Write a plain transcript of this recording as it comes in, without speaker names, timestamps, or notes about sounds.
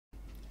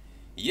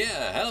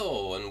Yeah,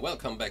 hello and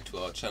welcome back to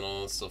our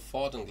channel,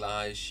 Sofort und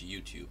Gleich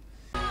YouTube.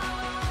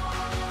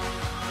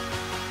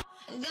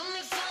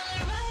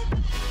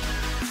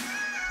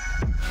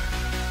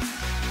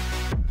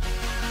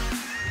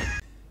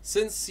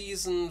 Since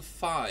season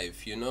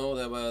 5, you know,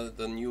 there were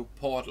the new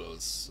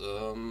portals,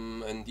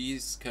 and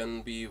these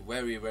can be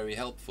very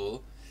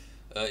helpful.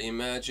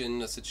 Imagine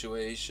a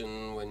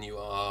situation when you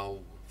are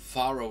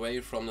far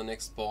away from the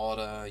next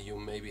border, you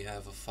maybe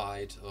have a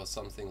fight or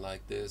something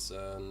like this,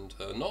 and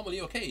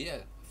normally, okay, yeah,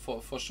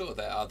 for sure,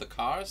 there are the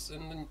cars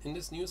in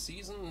this new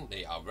season.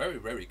 They are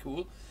very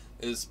cool.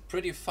 It's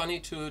pretty funny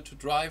to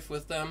drive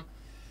with them,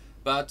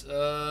 but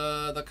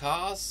the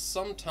cars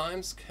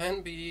sometimes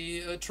can be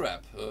a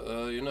trap.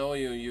 You know,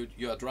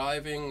 you are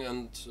driving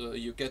and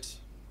you get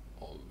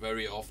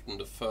very often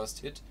the first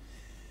hit.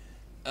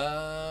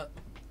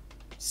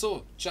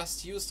 So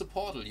just use the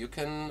portal. You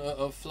can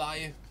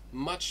fly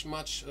much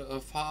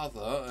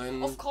farther,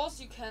 and of course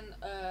you can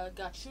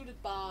get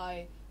shooted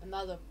by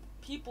another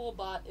people,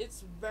 but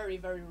it's very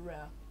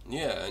rare.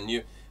 Yeah, and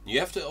you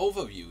have the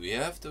overview. You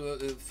have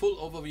the full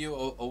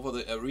overview over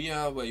the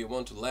area where you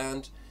want to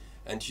land,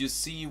 and you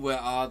see where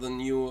are the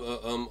new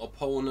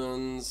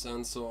opponents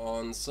and so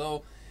on.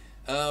 So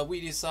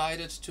we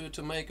decided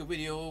to make a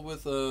video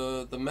with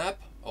the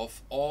map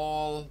of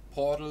all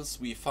portals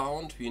we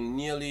found. We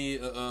nearly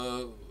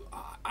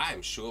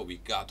I'm sure we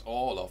got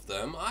all of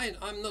them.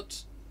 I'm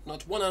not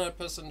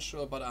 100%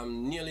 sure, but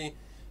I'm nearly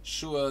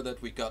sure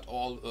that we got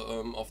all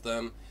of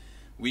them.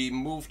 We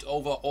moved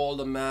over all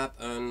the map,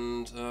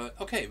 and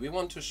okay, we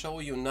want to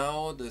show you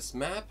now this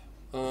map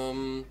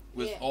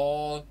with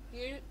all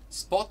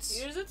spots.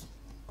 Here's it.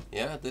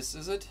 Yeah, this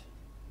is it.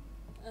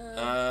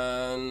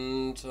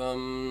 And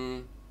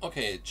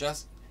okay,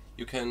 just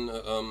you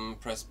can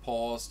press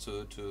pause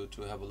to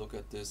have a look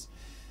at this.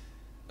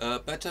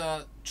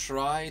 Better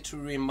try to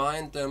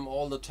remind them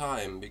all the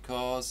time,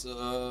 because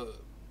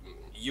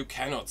you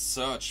cannot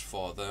search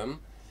for them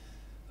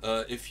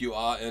if you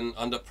are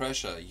under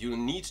pressure. You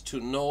need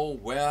to know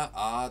where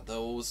are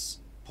those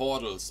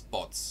portal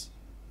spots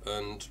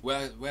and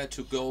where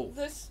to go.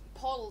 These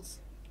portals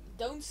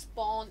don't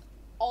spawn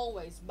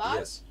always, but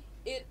yes,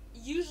 it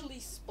usually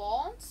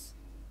spawns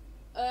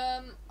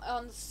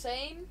on the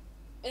same.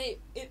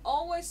 It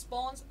always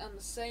spawns on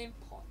the same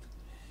point.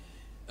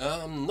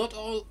 Not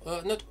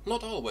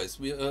always.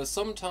 We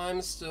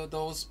sometimes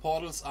those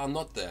portals are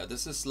not there.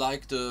 This is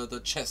like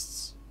the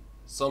chests.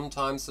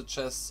 Sometimes the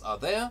chests are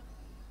there.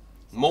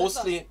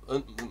 Mostly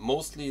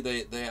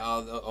they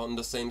are on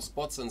the same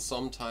spots, and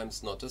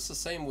sometimes not. It's the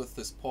same with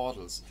these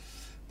portals.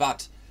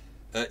 But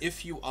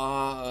if you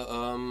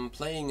are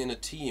playing in a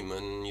team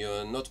and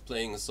you're not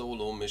playing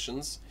solo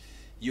missions,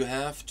 you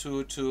have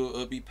to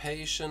be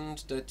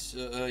patient that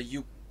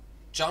you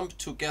jump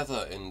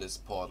together in this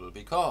portal,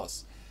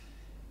 because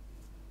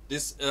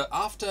this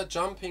after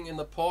jumping in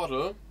the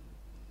portal,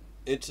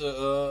 it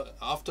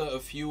after a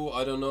few,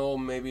 I don't know,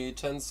 maybe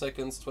 10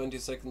 seconds, 20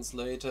 seconds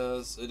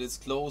later, it is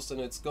closed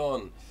and it's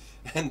gone.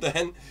 And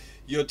then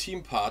your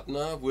team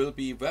partner will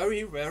be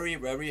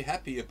very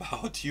happy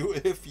about you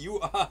if you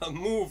are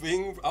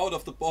moving out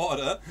of the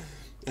border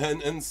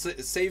and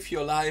save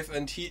your life,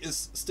 and he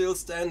is still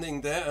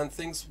standing there and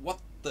thinks, what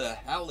the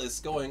hell is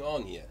going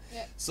on here?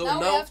 Yeah. So now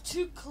we have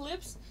two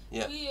clips.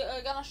 Yeah. We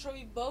are gonna show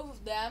you both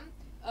of them.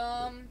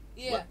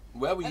 Yeah.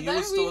 Where we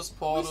use those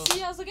portals. We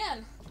see us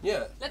again.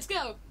 Yeah. Let's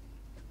go.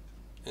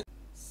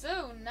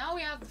 So now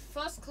we have the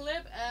first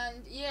clip,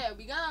 and yeah,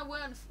 we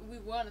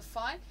were in a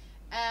fight,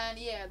 and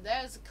yeah,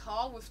 there's a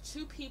car with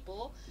two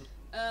people.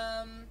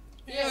 Yeah,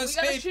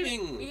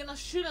 we're gonna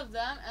shoot at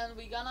them, and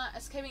we're gonna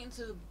escaping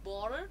into the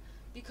border,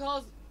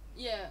 because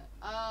yeah,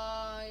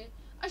 I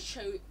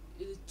show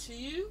it to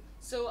you.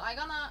 So I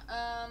gonna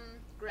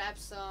grab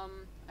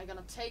some. I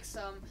gonna take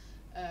some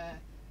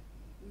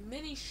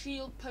mini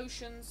shield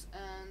potions,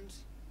 and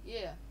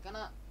yeah,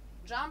 gonna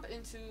jump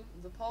into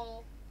the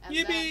portal, and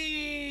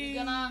Yippee! then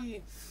we're gonna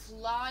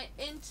fly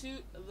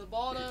into the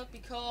border,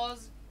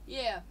 because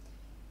yeah,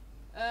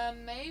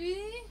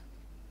 maybe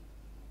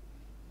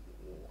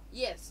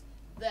yes,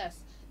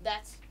 that's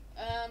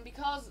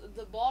because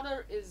the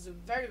border is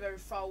very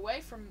far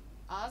away from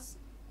us,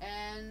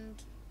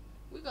 and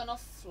we're gonna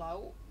fly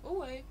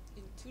away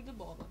into the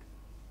border.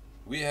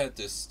 We had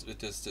this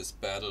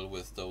battle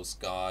with those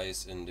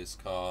guys in this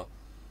car,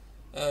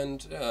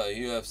 and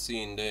you have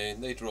seen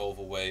they drove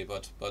away,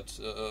 but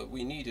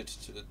we needed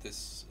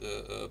this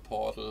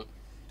portal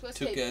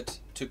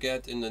to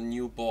get in the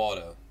new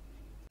border.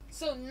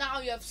 So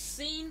now you have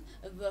seen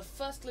the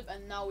first clip,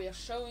 and now we are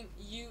showing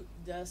you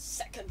the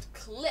second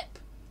clip.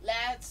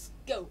 Let's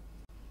go.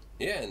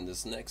 Yeah, in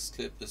this next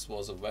clip, this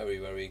was a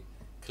very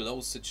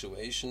close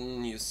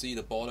situation. You see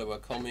the border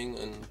was coming,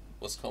 and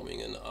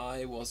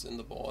I was in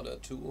the border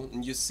too.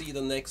 And you see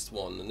the next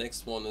one. The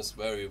next one is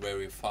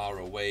very far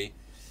away.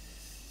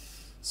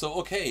 So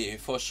okay,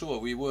 for sure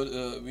we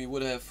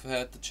would have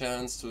had the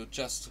chance to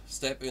just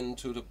step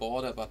into the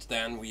border, but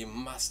then we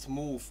must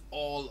move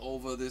all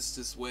over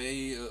this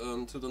way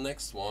to the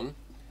next one.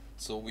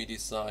 so we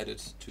decided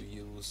to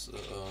use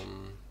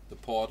the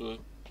portal,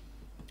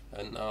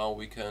 and now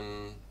we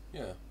can,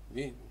 yeah,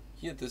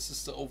 here this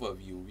is the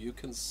overview. You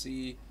can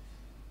see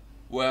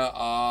where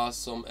are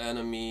some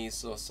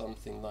enemies or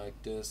something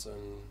like this,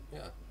 and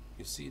yeah,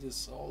 you see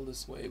this all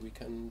this way we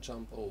can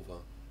jump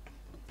over.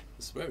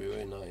 It's very,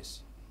 very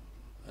nice.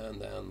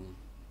 And then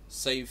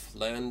safe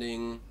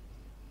landing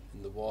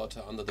in the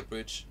water under the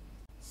bridge.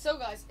 So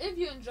guys, if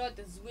you enjoyed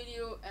this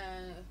video,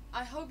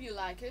 I hope you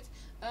like it,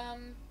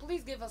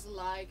 please give us a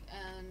like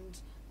and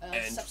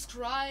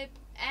subscribe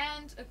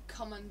and a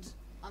comment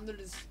under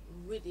this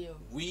video.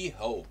 We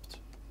hoped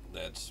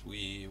that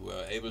we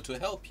were able to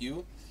help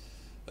you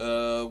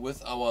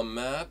with our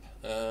map,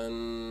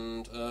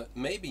 and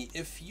maybe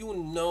if you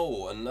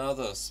know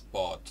another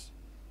spot,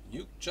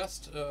 you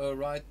just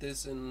write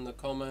this in the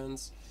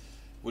comments.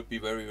 Would be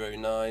very, very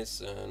nice,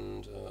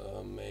 and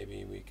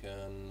maybe we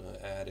can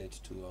add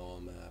it to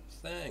our map.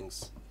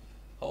 Thanks.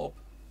 Hope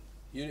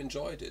you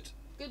enjoyed it.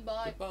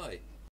 Goodbye. Goodbye.